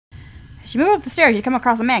As you move up the stairs, you come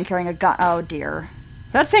across a man carrying a gun. Oh, dear.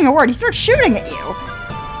 Without saying a word, he starts shooting at you.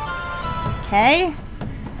 Okay.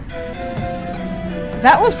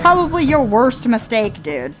 That was probably your worst mistake,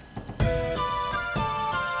 dude.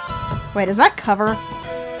 Wait, is that cover?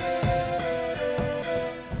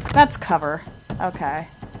 That's cover. Okay.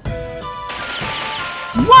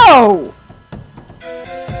 Whoa!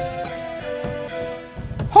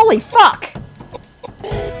 Holy fuck!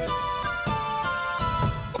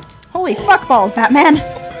 Holy fuck balls, Batman!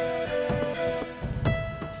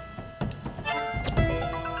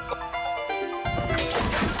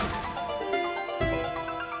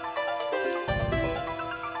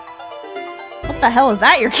 What the hell is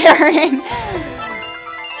that you're carrying?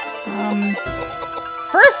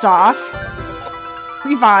 First off,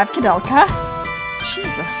 revive Koudelka.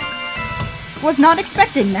 Jesus. Was not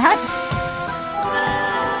expecting that.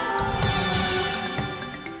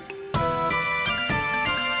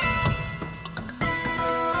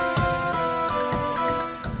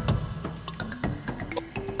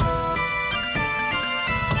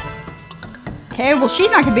 Okay, well she's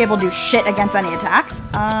not gonna be able to do shit against any attacks.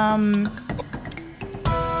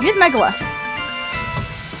 Use Megalith.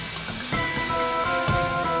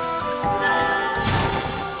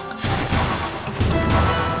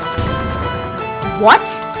 What?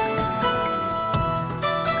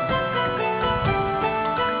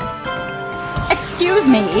 Excuse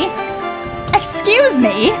me? Excuse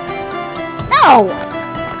me? No!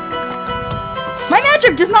 My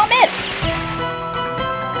magic does not miss!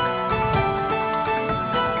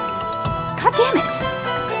 God damn it!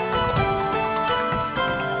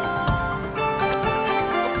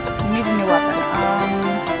 You need a new weapon.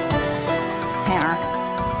 Hammer.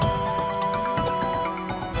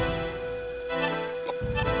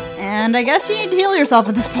 And I guess you need to heal yourself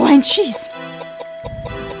at this point. Jeez.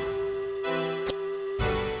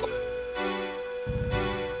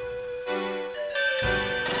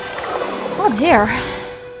 Oh dear.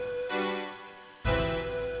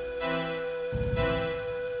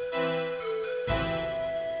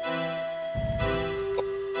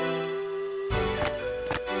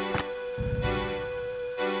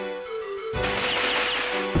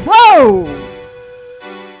 Whoa!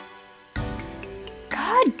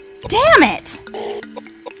 God damn it!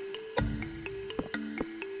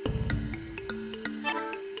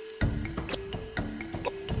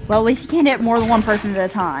 Well, at least you can't hit more than one person at a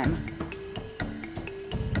time.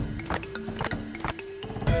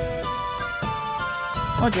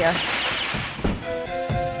 Oh dear.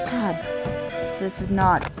 God, this is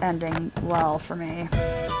not ending well for me.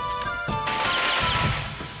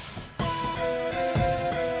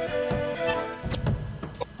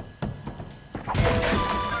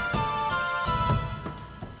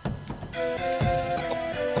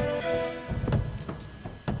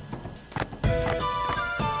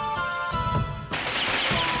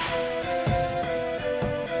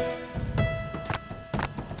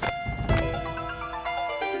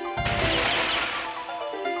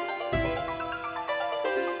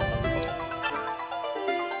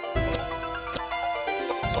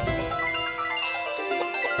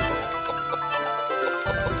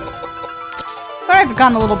 Sorry if I've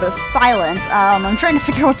gone a little bit silent. I'm trying to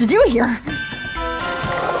figure out what to do here.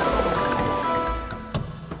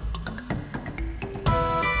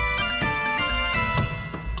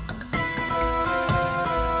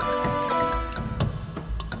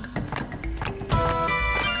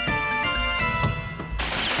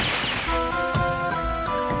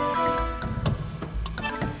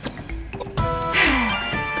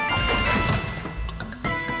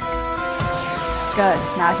 Good.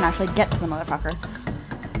 Now I can actually get to the motherfucker.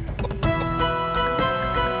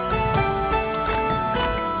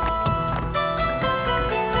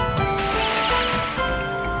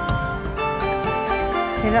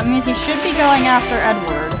 Okay, that means he should be going after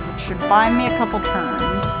Edward, which should buy me a couple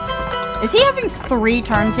turns. Is he having 3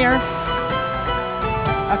 turns here?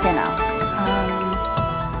 Okay, no.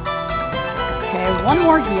 Okay, one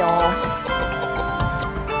more heal.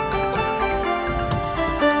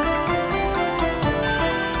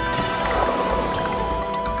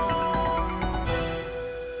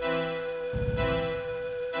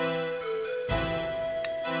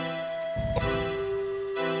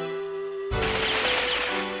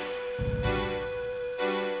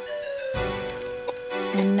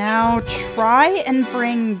 And now try and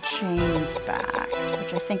bring James back,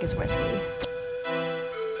 which I think is Whiskey.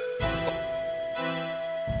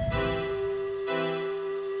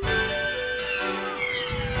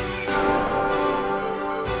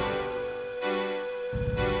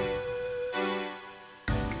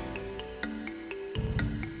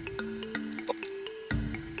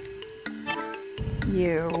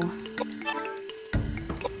 You.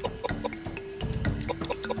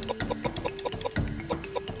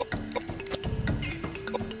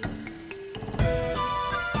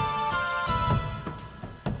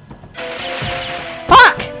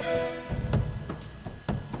 Fuck!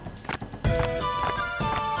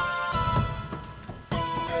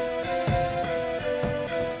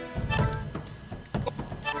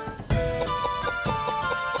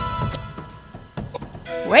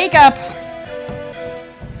 Wake up!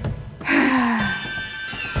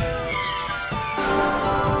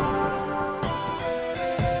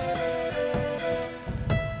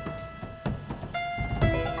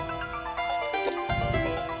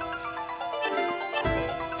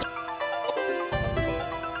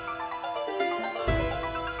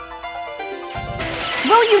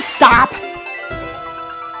 Will you stop?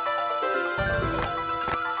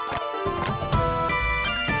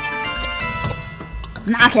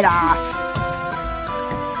 Knock it off.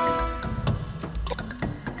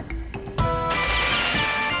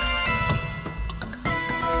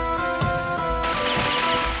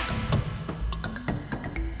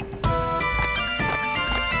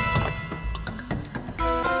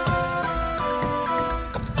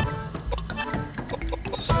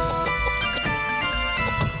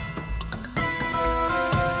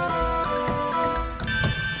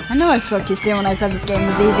 I know I spoke too soon when I said this game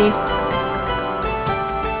was easy.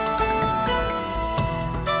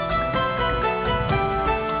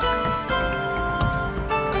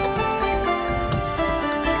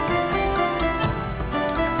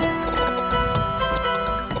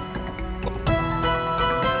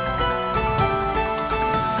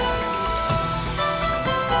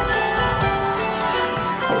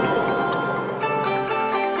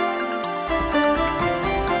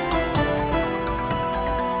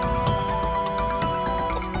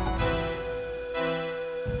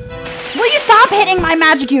 Will you stop hitting my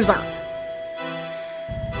magic user?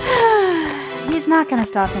 He's not gonna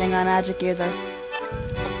stop hitting my magic user.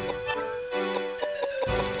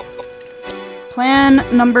 Plan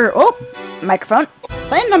number... Oh! Microphone.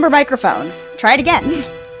 Plan number microphone. Try it again.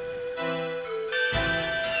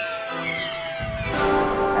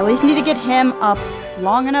 At least need to get him up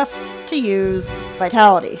long enough to use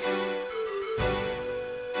Vitality.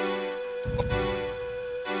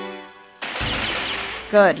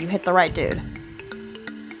 Good, you hit the right dude.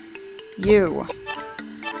 You.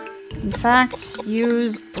 In fact,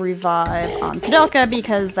 use Revive on Koudelka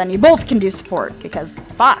because then you both can do support, because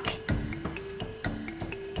fuck.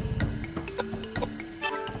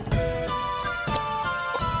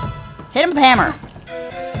 Hit him with the hammer.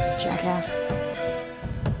 Jackass.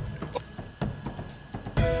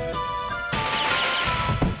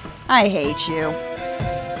 I hate you.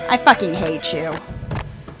 I fucking hate you.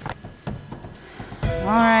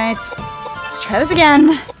 Alright. Let's try this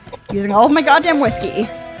again. Using all of my goddamn whiskey.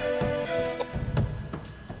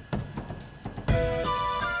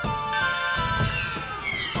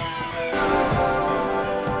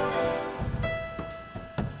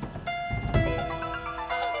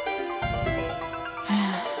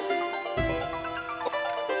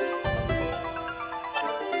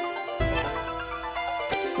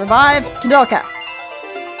 Revive Koudelka.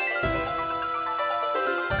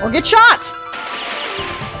 Or get shot!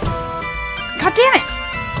 God damn it!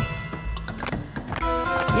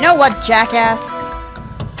 You know what, jackass?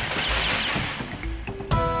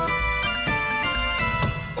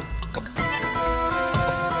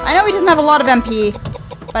 I know he doesn't have a lot of MP,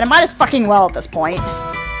 but I might as fucking well at this point.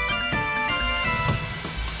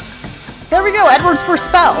 There we go, Edward's first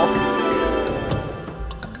spell.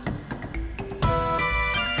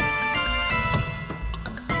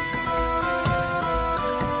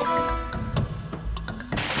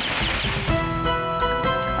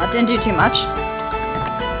 Didn't do too much.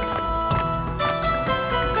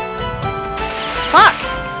 Fuck!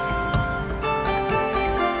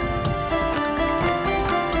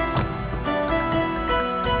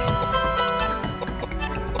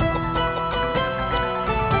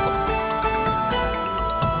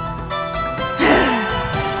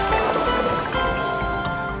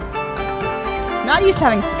 Not used to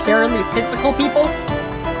having purely physical people.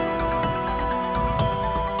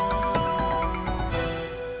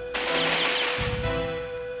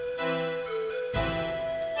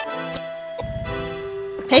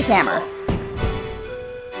 Taste hammer.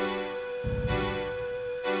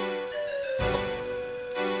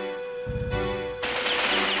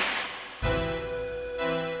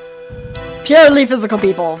 Purely physical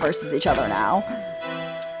people versus each other now.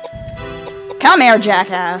 Come here,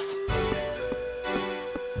 jackass.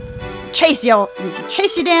 Chase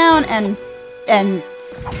you down and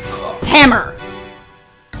hammer.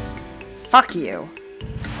 Fuck you.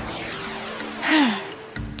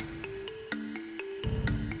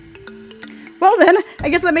 Well then, I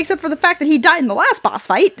guess that makes up for the fact that he died in the last boss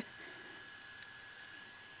fight.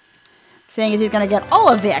 Saying as he's gonna get all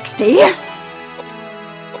of the XP.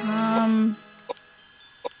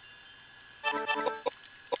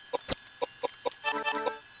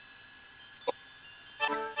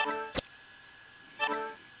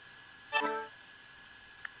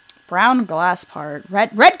 Brown glass part.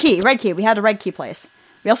 Red key. We had a red key place.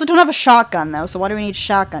 We also don't have a shotgun though, so why do we need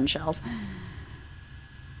shotgun shells?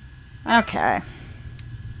 Okay.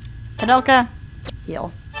 Koudelka,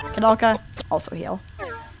 heal. Koudelka, also heal.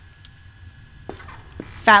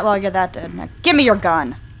 Fat logger, that did. Now give me your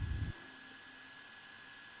gun.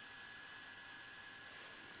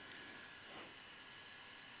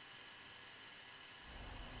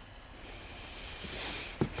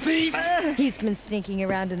 Thief! He's been sneaking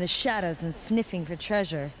around in the shadows and sniffing for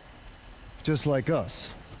treasure. Just like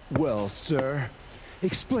us. Well, sir,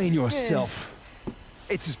 explain yourself.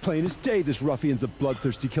 It's as plain as day this ruffian's a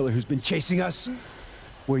bloodthirsty killer who's been chasing us.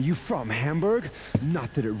 Where you from, Hamburg?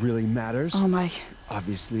 Not that it really matters. Oh my.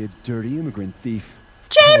 Obviously a dirty immigrant thief.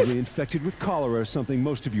 James! Probably infected with cholera or something,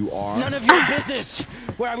 most of you are. None of your business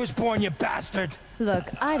where I was born, you bastard! Look,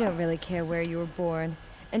 I don't really care where you were born.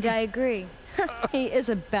 And I agree. He is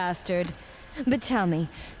a bastard. But tell me,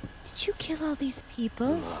 did you kill all these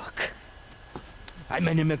people? Look, I'm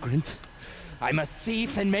an immigrant. I'm a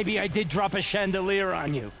thief, and maybe I did drop a chandelier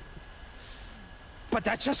on you. But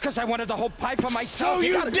that's just because I wanted the whole pie for myself. So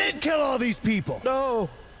you did kill all these people? No,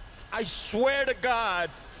 I swear to God.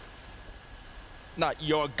 Not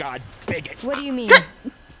your God, bigot. What do you mean?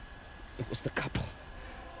 It was the couple.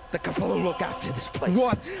 The couple who look after this place.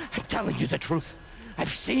 What? I'm telling you the truth. I've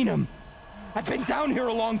seen them. I've been down here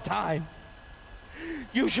a long time.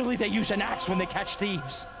 Usually they use an axe when they catch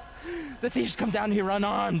thieves. The thieves come down here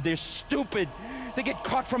unarmed. They're stupid. They get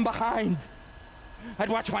caught from behind. I'd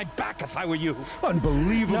watch my back if I were you.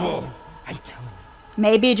 Unbelievable. No, I'm telling you.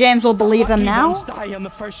 Maybe James will believe him Lucky now? ones die on the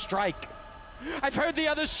first strike. I've heard the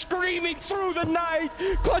others screaming through the night,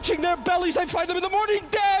 clutching their bellies. I find them in the morning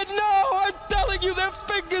dead. No, I'm telling you, their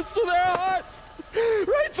fingers to their hearts,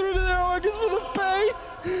 right through to their organs with the pain.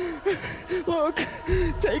 Look,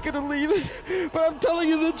 take it or leave it, but I'm telling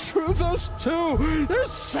you the truth. Those two, they're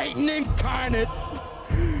Satan incarnate.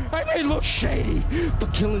 I may look shady,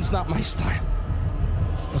 but killing's not my style.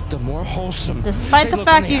 Look, the more wholesome. Despite they the look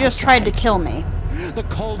fact on you just tried to kill me. the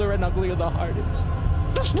colder and uglier the heart is.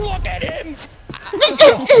 Just look at him!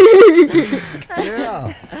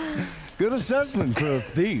 Yeah. Good assessment for a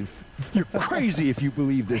thief. You're crazy if you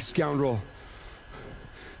believe this scoundrel.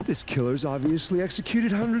 This killer's obviously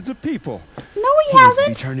executed hundreds of people. No, he He needs to be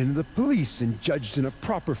hasn't. turned into the police and judged in a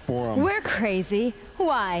proper forum. We're crazy.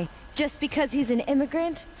 Why? Just because he's an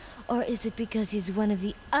immigrant? Or is it because he's one of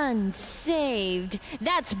the unsaved?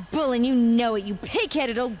 That's bull and you know it, you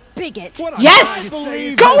pig-headed old bigot. What I Yes! can't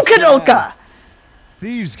believe Go, this guy. Koudelka!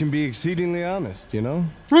 Thieves can be exceedingly honest, you know?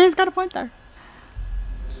 He's got a point there.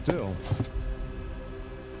 Still.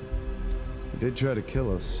 He did try to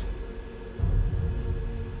kill us.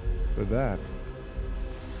 For that.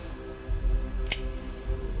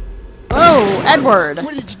 Oh, Edward.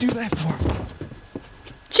 What did you do that for?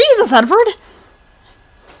 Jesus, Edward.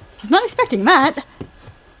 He's not expecting that.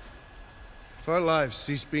 If our lives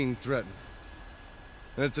cease being threatened,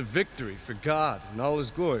 then it's a victory for God and all His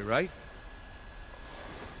glory, right?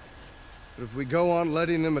 But if we go on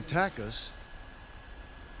letting them attack us,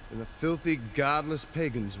 then the filthy, godless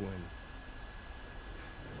pagans win.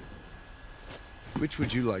 Which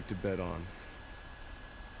would you like to bet on?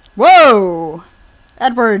 Whoa!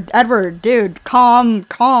 Edward, dude,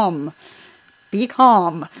 calm. Be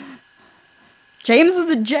calm. James is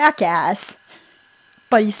a jackass,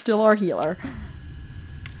 but he's still our healer.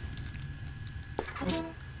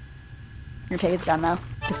 Here, take his gun, though.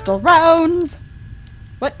 Pistol rounds!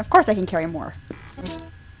 What? Of course I can carry more.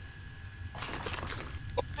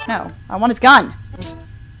 No, I want his gun.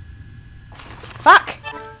 Fuck!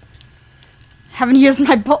 I haven't used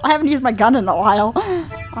my gun in a while.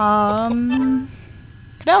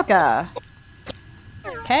 Koudelka.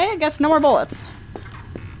 Okay, I guess no more bullets.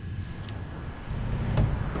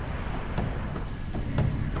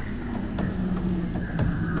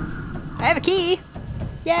 I have a key!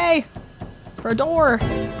 Yay! For a door!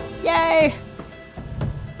 Yay!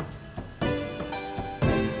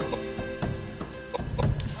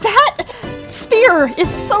 That spear is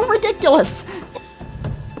so ridiculous!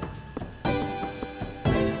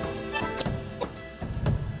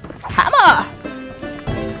 Hammer!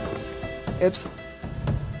 Oops.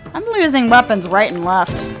 I'm losing weapons right and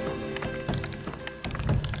left.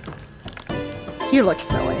 You look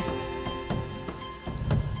silly.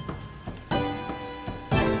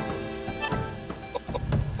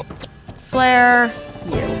 Flare,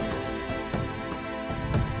 you.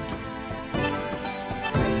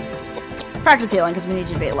 Practice healing, because we need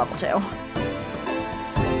you to be at level 2.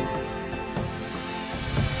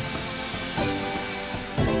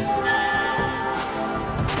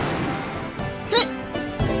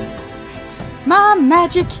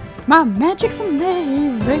 My magic's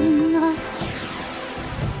amazing.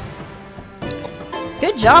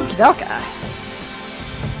 Good job, Koudelka.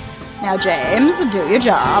 Now, James, do your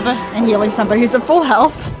job in healing somebody who's at full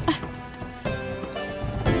health.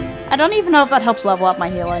 I don't even know if that helps level up my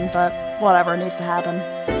healing, but whatever needs to happen.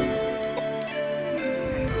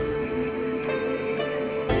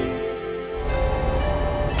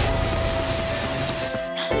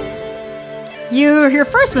 Your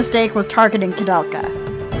first mistake was targeting Koudelka.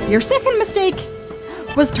 Your second mistake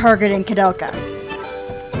was targeting Koudelka.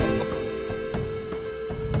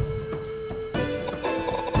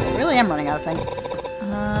 I really am running out of things.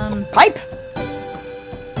 Pipe!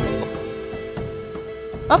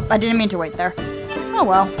 Oh, I didn't mean to wait there. Oh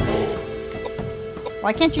well.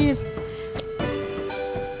 Why can't you use...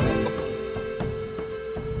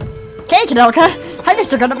 Okay, Koudelka! I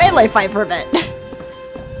guess you're gonna melee fight for a bit.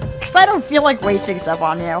 Because I don't feel like wasting stuff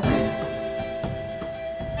on you.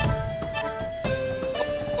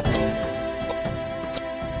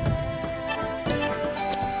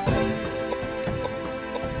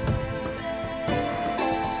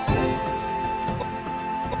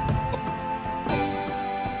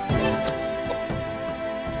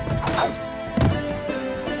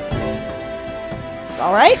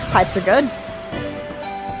 Alright, pipes are good.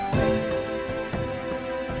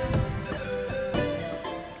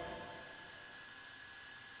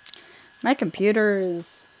 My computer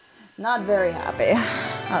is not very happy.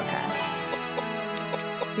 Okay.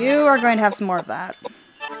 You are going to have some more of that.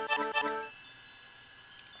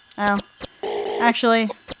 Oh. Actually.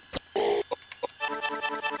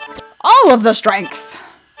 All of the strength!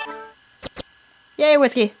 Yay,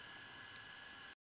 whiskey.